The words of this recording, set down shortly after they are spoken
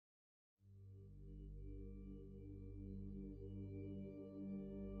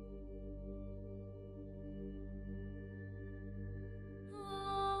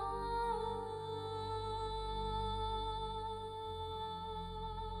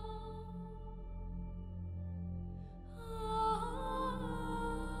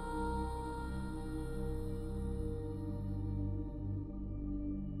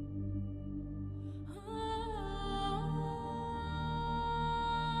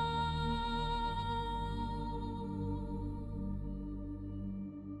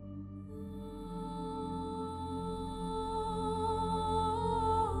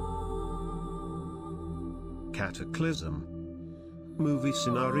cataclysm. Movie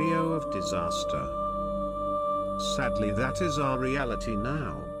scenario of disaster. Sadly, that is our reality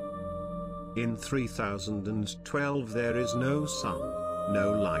now. In 3012 there is no sun,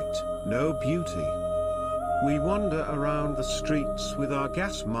 no light, no beauty. We wander around the streets with our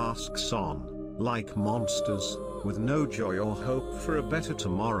gas masks on, like monsters, with no joy or hope for a better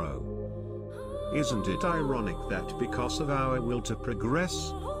tomorrow. Isn't it ironic that because of our will to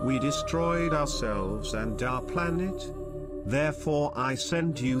progress, we destroyed ourselves and our planet? Therefore I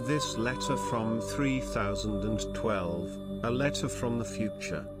send you this letter from 3012, a letter from the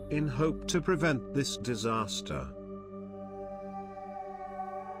future, in hope to prevent this disaster.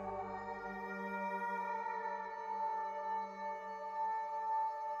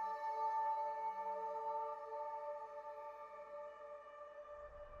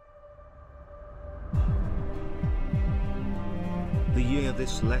 The year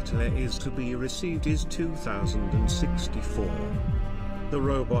this letter is to be received is 2064. The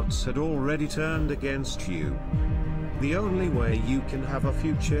robots had already turned against you. The only way you can have a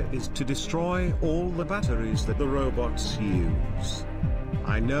future is to destroy all the batteries that the robots use.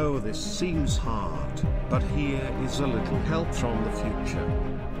 I know this seems hard, but here is a little help from the future.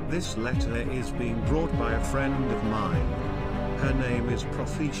 This letter is being brought by a friend of mine. Her name is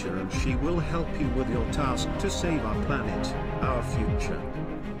Prophetia and she will help you with your task to save our planet, our future.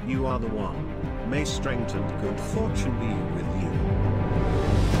 You are the one. May strength and good fortune be with you.